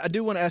do want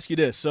to ask you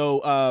this.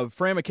 So,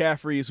 Fran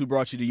McCaffrey is who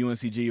brought you to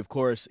UNCG. Of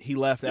course, he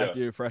left after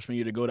your freshman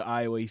year to go to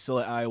Iowa. He's still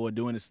at Iowa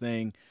doing his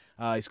thing.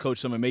 He's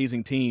coached some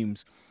amazing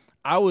teams.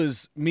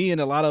 Me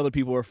and a lot of other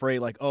people were afraid,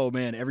 like, oh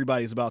man,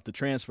 everybody's about to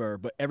transfer,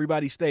 but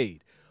everybody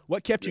stayed.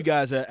 What kept you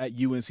guys at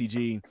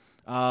UNCG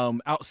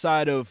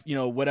outside of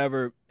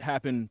whatever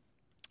happened?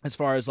 As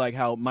far as like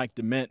how Mike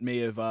Dement may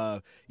have,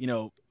 how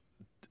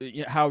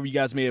you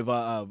guys may have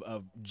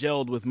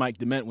gelled with Mike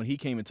Dement when he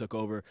came and took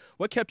over.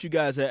 What kept you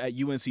guys at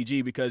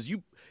UNCG? Because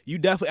you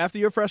definitely, after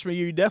your freshman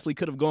year, you definitely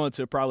could have gone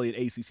to probably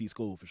an ACC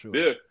school for sure.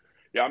 Yeah.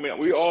 I mean,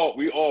 we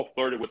all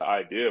flirted with the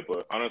idea,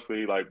 but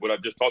honestly, like what I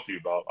just talked to you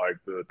about, like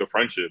the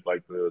friendship,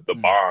 like the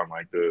bond,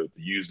 like to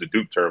use the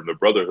Duke term, the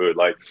brotherhood,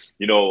 like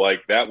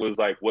like that was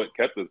like what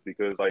kept us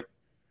because like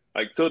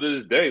till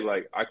this day,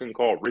 like I can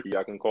call Ricky,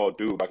 I can call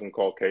Duke, I can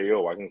call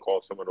KO, I can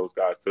call some of those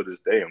guys to this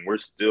day, and we're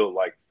still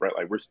like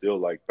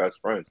best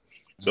friends.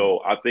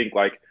 So I think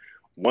like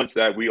once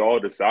that we all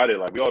decided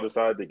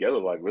together,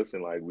 like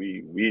listen, like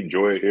we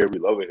enjoy it here, we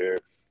love it here,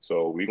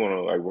 so we're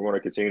gonna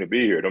continue to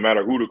be here, no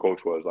matter who the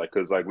coach was, like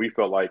because like we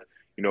felt like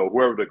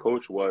whoever the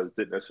coach was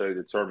didn't necessarily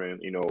determine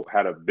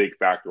had a big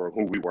factor on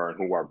who we were and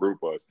who our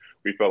group was.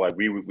 We felt like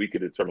we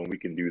could determine we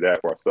can do that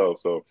for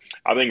ourselves. So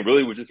I think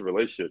really it was just the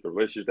relationship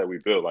that we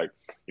built. Like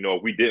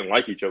if we didn't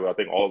like each other, I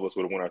think all of us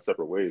would have went our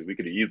separate ways. We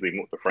could have easily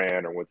went to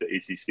Fran or went to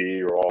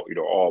ACC or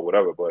all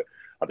whatever. But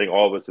I think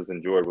all of us just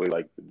enjoyed really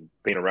like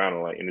being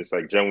around and just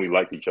like generally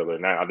liked each other.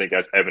 And I think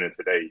that's evident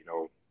today.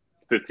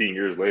 15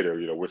 years later,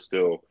 we're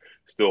still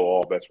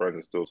all best friends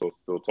and still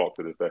talk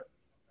to this day.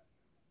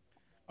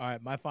 All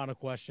right, my final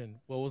question.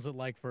 What was it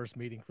like first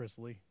meeting Chris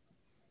Lee?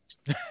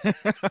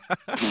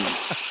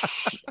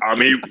 I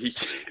mean,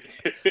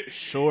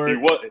 short. He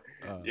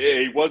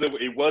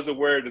wasn't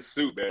wearing the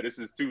suit, man. This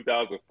is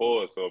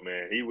 2004, so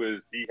man, he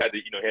had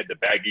the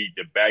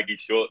baggy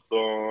shorts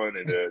on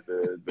and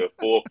the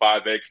full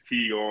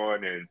 5XT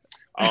on, and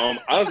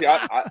honestly,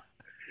 a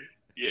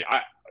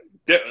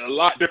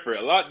lot different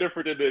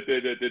than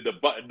the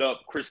buttoned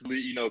up Chris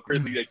Lee,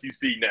 Chris Lee that you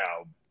see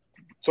now.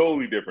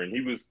 Totally different.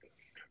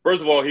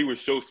 First of all, he was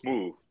Show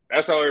Smooth.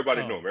 That's how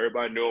everybody knew him.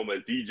 Everybody knew him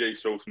as DJ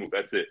Show Smooth.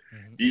 That's it.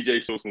 Mm-hmm.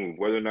 DJ Show Smooth.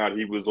 Whether or not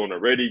he was on the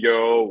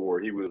radio or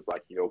he was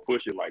like,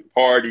 pushing like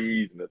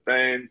parties and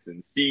events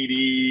and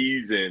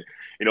CDs and,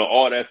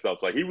 all that stuff.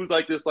 Like he was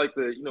like this, like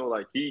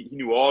like he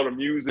knew all the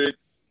music,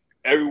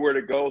 everywhere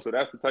to go. So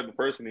that's the type of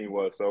person he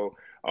was. So,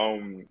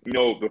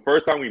 the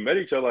first time we met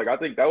each other, like I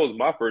think that was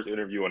my first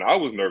interview and I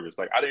was nervous.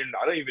 Like I didn't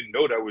even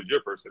know that was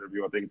your first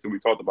interview. I think until we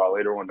talked about it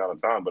later on down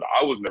the time, but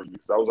I was nervous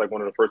because that was like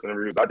one of the first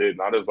interviews I did.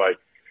 And I was like,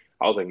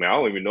 man, I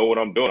don't even know what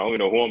I'm doing. I don't even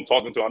know who I'm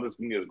talking to. I'm just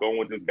going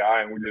with this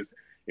guy and we're just,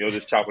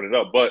 just chopping it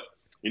up. But,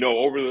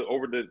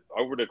 over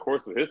the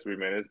course of history,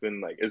 man,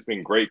 it's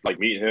been great, like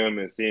meeting him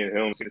and seeing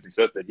the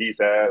success that he's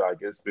had. Like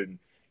it's been,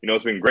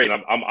 it's been great.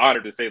 I'm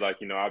honored to say, like,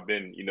 I've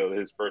been,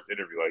 his first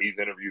interview. Like he's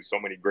interviewed so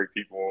many great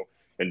people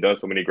and done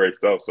so many great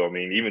stuff. So, I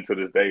mean, even to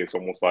this day, it's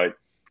almost like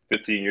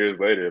 15 years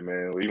later,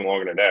 man, even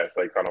longer than that. It's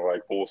like kind of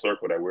like full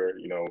circle that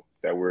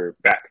we're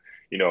back,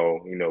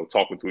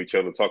 talking to each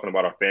other, talking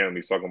about our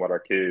families, talking about our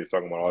kids,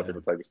 talking about all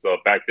different type of stuff.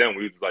 Back then,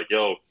 we was just like,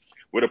 yo,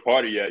 where the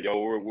party at?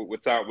 Yo,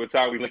 what time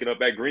we linking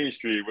up at Green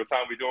Street? What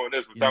time we doing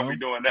this? What time we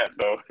doing that?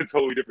 So it's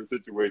totally different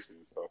situations.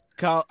 So.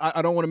 Kyle,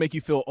 I don't want to make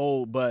you feel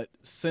old, but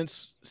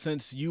since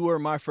you were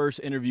my first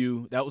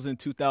interview, that was in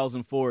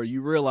 2004,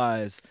 you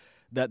realize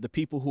that the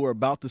people who are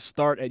about to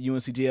start at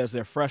UNCG as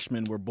their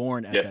freshmen were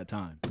born at that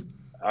time.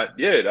 That's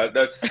man.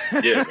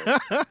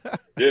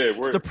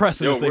 It's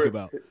depressing to think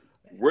about.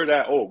 We're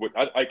that old.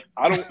 I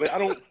don't.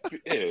 Yeah,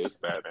 it's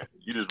bad, man.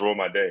 You just ruined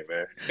my day,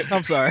 man.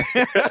 I'm sorry.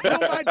 Ruined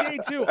my day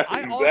too.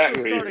 I also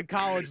started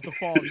college the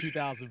fall of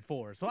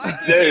 2004. So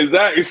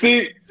exactly.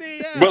 See,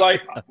 yeah.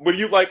 But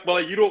you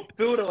don't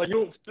feel that. Like you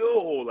don't feel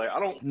old. Like I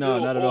don't. No,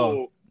 feel not at old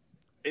all.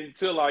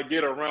 Until I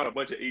get around a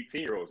bunch of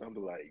 18-year-olds. I'm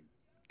like,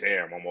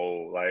 damn, I'm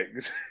old. Like,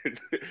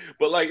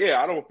 but like,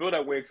 yeah, I don't feel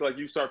that way until like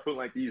you start putting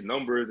like these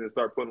numbers and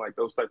start putting like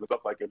those type of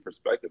stuff like in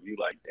perspective. You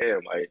like,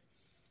 damn, like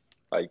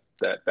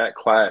that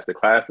class, the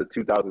class of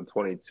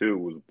 2022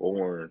 was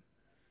born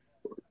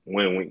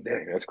Win.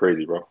 Dang, that's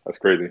crazy, bro. That's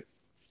crazy.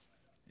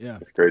 Yeah,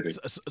 it's crazy.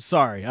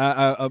 Sorry,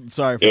 I'm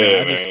sorry for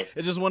that.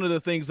 It's just one of the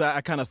things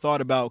I kind of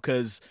thought about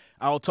because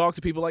I'll talk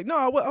to people like, no,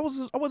 I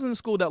wasn't in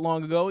school that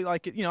long ago.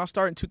 Like, I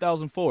started in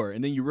 2004,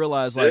 and then you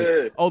realize like,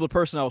 the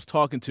person I was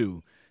talking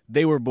to,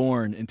 they were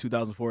born in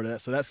 2004.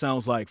 So that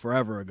sounds like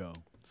forever ago.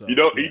 So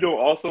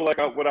also like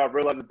what I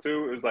realized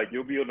too is like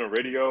you'll be on the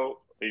radio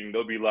and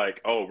they'll be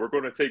like, oh, we're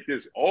going to take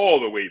this all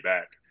the way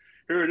back.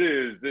 Here it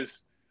is.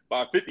 This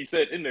by 50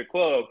 Cent in the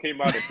Club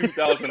came out in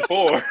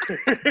 2004.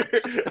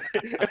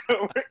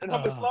 And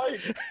I'm just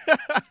like,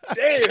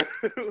 damn,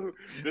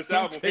 this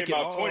album came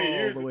out 20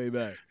 years. All the way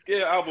back.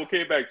 Yeah, album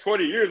came back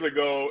 20 years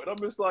ago. And I'm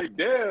just like,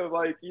 damn,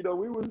 like, we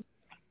was,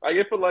 like,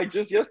 it felt like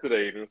just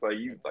yesterday. And it's like,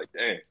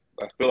 damn,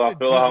 I feel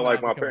how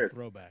like my parents.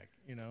 Throwback,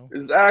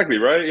 Exactly,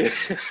 right?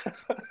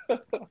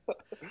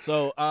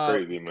 So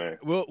crazy, man.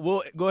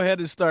 We'll go ahead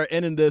and start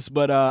ending this,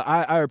 but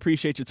I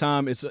appreciate your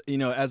time. It's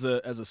as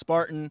a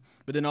Spartan,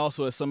 but then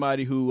also as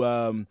somebody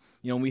who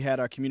we had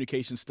our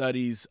communication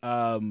studies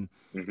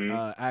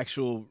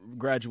actual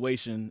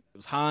graduation. It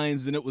was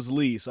Hines, then it was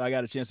Lee, so I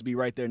got a chance to be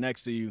right there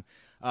next to you.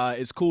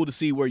 It's cool to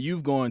see where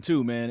you've gone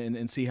too, man,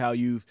 and see how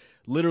you've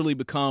literally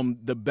become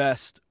the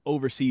best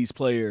overseas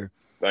player.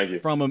 Thank you.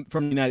 From the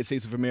United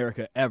States of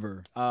America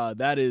ever.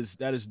 That is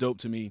dope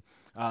to me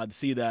to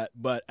see that.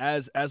 But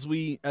as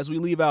we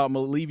leave out, I'm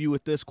gonna leave you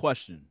with this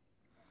question: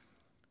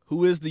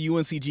 who is the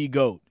UNCG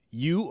GOAT,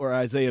 you or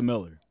Isaiah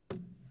Miller?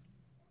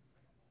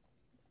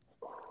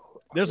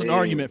 There's an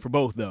argument for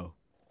both, though.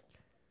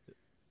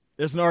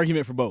 There's an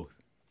argument for both.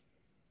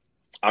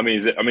 I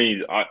mean,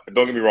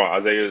 don't get me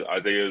wrong.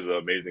 Isaiah is an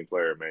amazing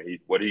player, man.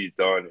 What he's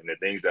done and the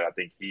things that I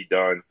think he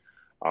done.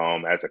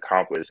 Has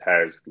accomplished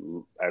has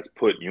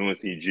put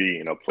UNCG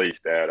in a place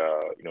that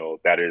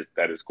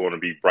that is going to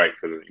be bright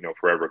for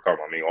forever come.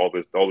 I mean, all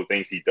the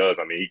things he does.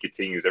 I mean, he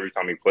continues every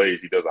time he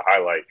plays. He does a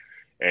highlight,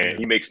 and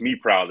he makes me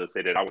proud to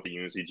say that I went to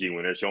UNCG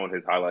when they're showing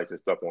his highlights and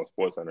stuff on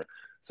SportsCenter.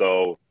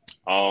 So,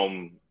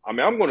 I'm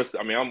just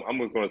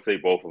gonna say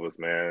both of us,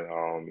 man.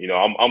 I'm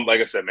like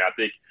I said, man.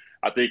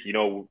 I think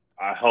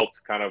I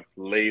helped kind of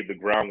lay the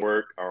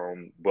groundwork.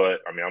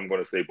 But I mean, I'm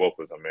going to say both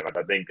of them, man.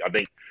 I think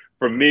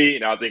for me,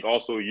 and I think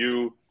also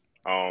you,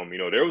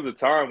 there was a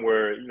time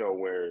where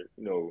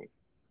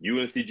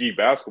UNCG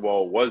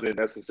basketball wasn't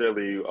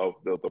necessarily of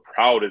the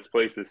proudest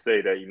place to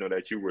say that,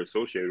 that you were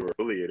associated or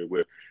affiliated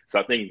with. So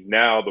I think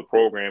now the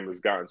program has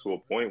gotten to a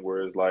point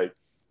where it's like,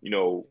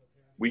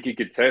 we can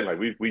contend. Like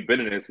we've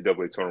been in the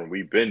NCAA tournament,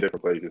 we've been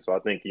different places. So I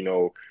think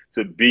to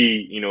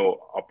be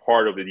a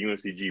part of the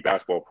UNCG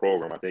basketball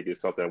program, I think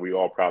it's something we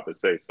all proud to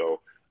say.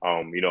 So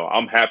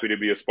I'm happy to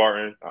be a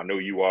Spartan. I know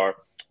you are,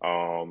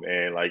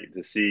 and like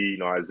to see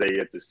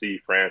Isaiah, to see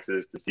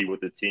Francis, to see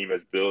what the team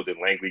has built in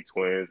Langley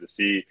Twins, to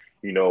see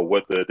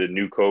what the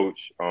new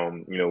coach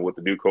what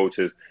the new coach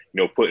has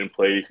put in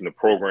place and the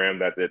program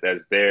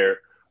that's there.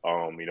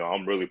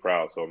 I'm really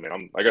proud. So, man,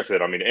 I'm like I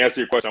said. I mean, to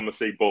answer your question, I'm gonna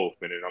say both,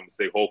 and then I'm gonna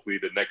say hopefully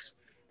the next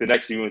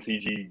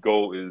UNCG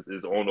goal is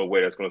on the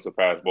way. That's gonna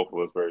surpass both of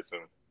us very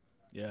soon.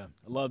 Yeah,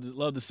 I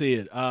love to see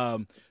it.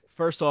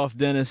 First off,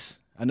 Dennis,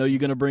 I know you're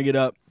gonna bring it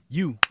up.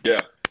 UNCG,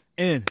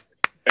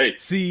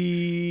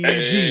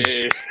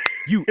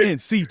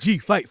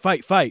 UNCG, fight,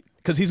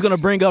 because he's gonna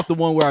bring up the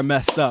one where I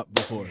messed up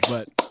before.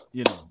 But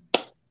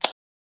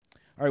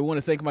All right, we want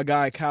to thank my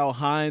guy Kyle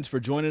Hines for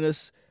joining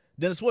us.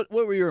 Dennis, what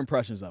were your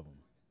impressions of him?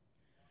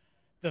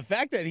 The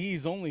fact that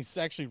he's only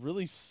actually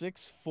really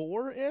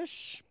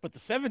 6'4"-ish, but the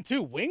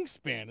 7'2"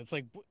 wingspan, it's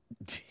like,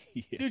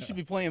 dude should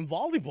be playing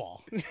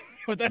volleyball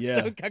with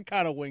that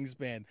kind of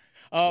wingspan.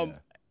 I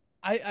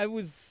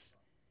was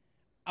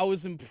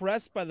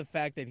impressed by the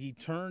fact that he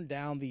turned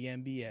down the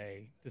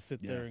NBA to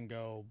sit there and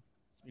go,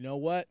 you know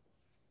what?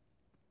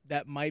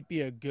 That might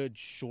be a good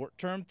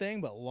short-term thing,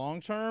 but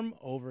long-term,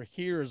 over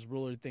here is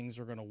really things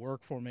are going to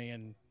work for me,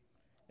 and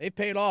they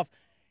paid off.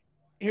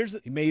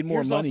 He made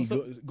more money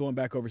going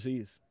back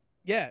overseas.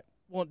 Yeah.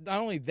 Well, not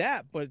only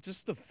that, but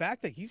just the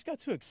fact that he's got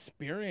to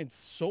experience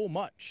so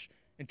much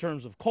in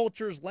terms of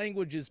cultures,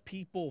 languages,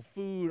 people,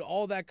 food,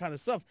 all that kind of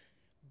stuff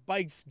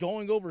by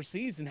going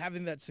overseas and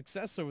having that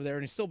success over there.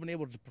 And he's still been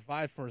able to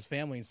provide for his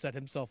family and set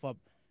himself up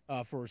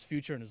for his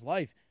future and his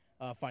life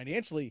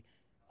financially.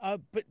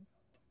 But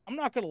I'm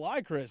not going to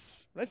lie,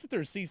 Chris. When I sit there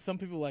and see some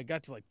people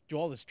got to do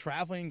all this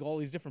traveling, go all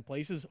these different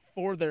places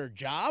for their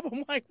job,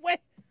 I'm like, wait.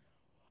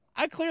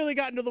 I clearly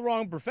got into the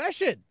wrong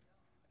profession,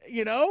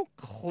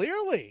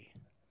 clearly.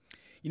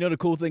 The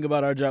cool thing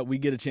about our job, we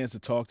get a chance to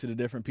talk to the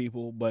different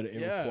people, but it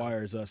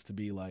requires us to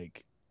be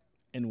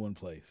in one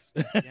place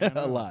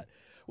a lot,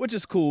 which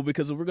is cool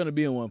because if we're going to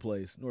be in one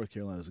place, North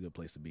Carolina is a good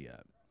place to be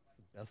at. It's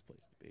the best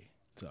place to be.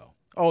 So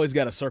always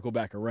got to circle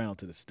back around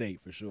to the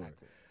state for sure.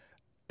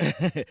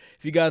 Exactly.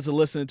 If you guys are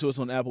listening to us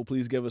on Apple,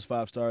 please give us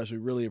 5 stars. We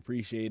really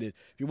appreciate it.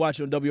 If you're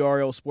watching on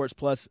WRL Sports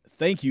Plus,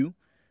 thank you.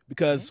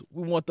 Because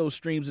we want those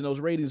streams and those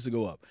ratings to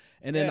go up.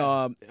 And then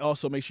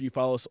also make sure you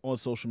follow us on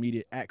social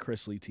media at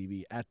Chris Lee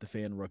TV, at The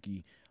Fan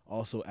Rookie,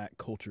 also at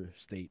Culture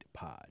State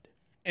Pod.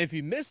 And if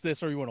you missed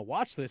this or you want to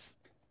watch this,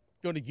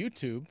 go to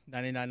YouTube,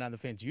 99.9 The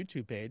Fan's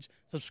YouTube page,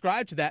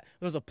 subscribe to that.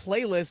 There's a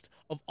playlist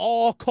of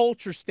all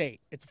Culture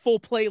State. It's a full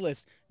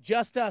playlist,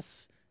 just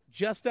us,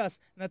 and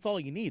that's all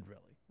you need,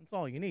 really. That's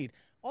all you need.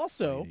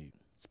 Also,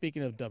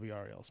 speaking of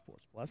WRAL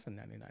Sports Plus and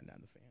 99.9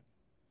 The Fan,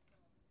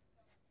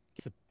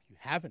 if you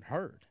haven't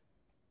heard,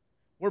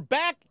 we're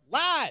back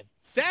live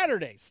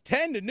Saturdays,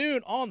 10 to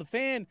noon on The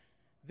Fan.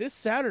 This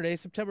Saturday,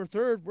 September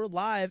 3rd, we're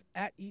live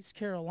at East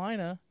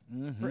Carolina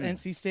for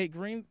NC State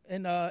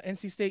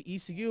NC State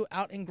ECU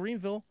out in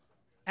Greenville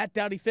at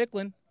Dowdy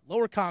Ficklin,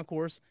 Lower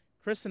Concourse.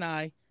 Chris and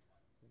I,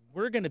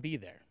 we're going to be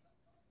there.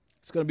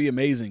 It's going to be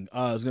amazing.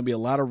 There's going to be a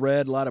lot of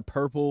red, a lot of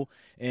purple,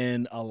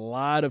 and a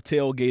lot of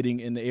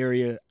tailgating in the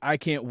area. I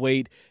can't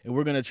wait, and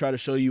we're going to try to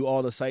show you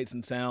all the sights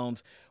and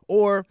sounds.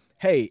 Or,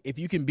 hey, if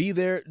you can be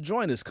there,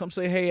 join us. Come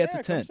say hey at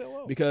the tent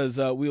because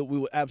we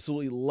will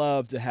absolutely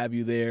love to have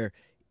you there.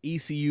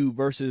 ECU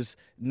versus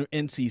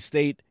NC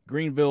State,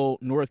 Greenville,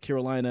 North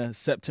Carolina,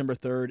 September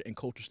 3rd, and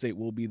Culture State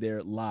will be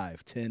there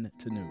live, 10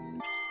 to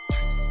noon.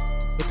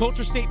 The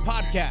Culture State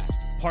Podcast,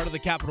 part of the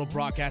Capital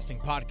Broadcasting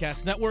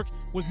Podcast Network,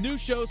 with new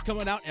shows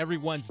coming out every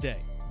Wednesday.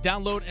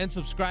 Download and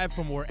subscribe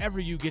from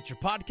wherever you get your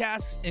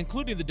podcasts,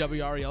 including the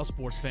WRAL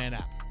Sports Fan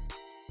app.